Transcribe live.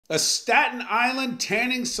A Staten Island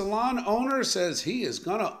tanning salon owner says he is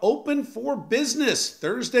going to open for business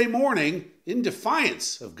Thursday morning in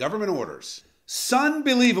defiance of government orders.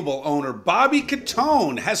 Sunbelievable owner Bobby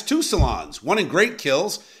Catone has two salons, one in Great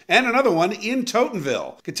Kills and another one in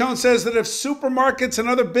Totenville. Catone says that if supermarkets and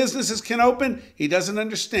other businesses can open, he doesn't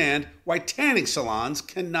understand why tanning salons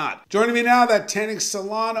cannot. Joining me now, that tanning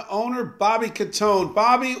salon owner, Bobby Catone.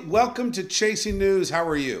 Bobby, welcome to Chasing News. How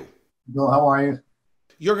are you? Bill, how are you?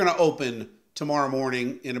 You're going to open tomorrow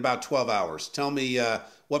morning in about 12 hours. Tell me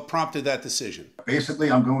what prompted that decision.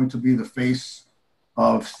 Basically, I'm going to be the face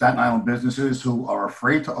of Staten Island businesses who are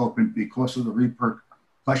afraid to open because of the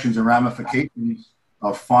repercussions and ramifications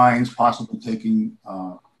of fines, possibly taking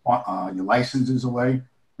your licenses away,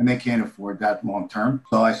 and they can't afford that long term.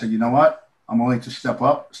 So I said, you know what? I'm willing to step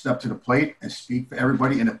to the plate, and speak for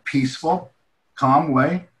everybody in a peaceful, calm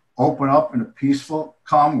way. Open up in a peaceful,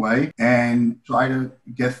 calm way and try to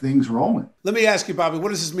get things rolling. Let me ask you, Bobby, what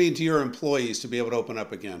does this mean to your employees to be able to open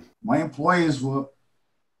up again? My employees were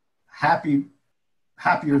happier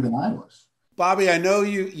than I was. Bobby, I know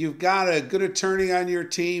you've got a good attorney on your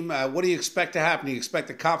team. What do you expect to happen? Do you expect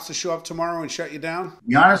the cops to show up tomorrow and shut you down? To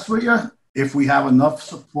be honest with you, if we have enough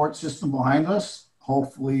support system behind us,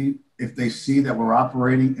 hopefully if they see that we're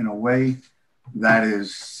operating in a way that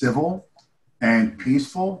is civil and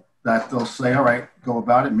peaceful, that they'll say, all right, go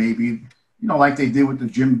about it. Maybe, like they did with the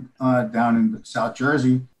gym down in South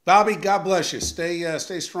Jersey. Bobby, God bless you.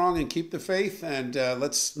 Stay strong and keep the faith, and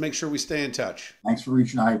let's make sure we stay in touch. Thanks for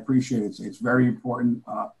reaching out. I appreciate it. It's very important.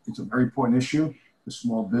 It's a very important issue for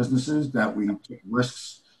small businesses that we take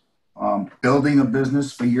risks building a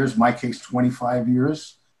business for years, in my case, 25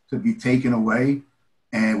 years, to be taken away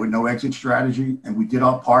and with no exit strategy. And we did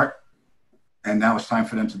our part, and now it's time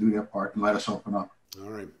for them to do their part and let us open up. All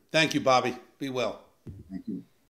right. Thank you, Bobby. Be well. Thank you.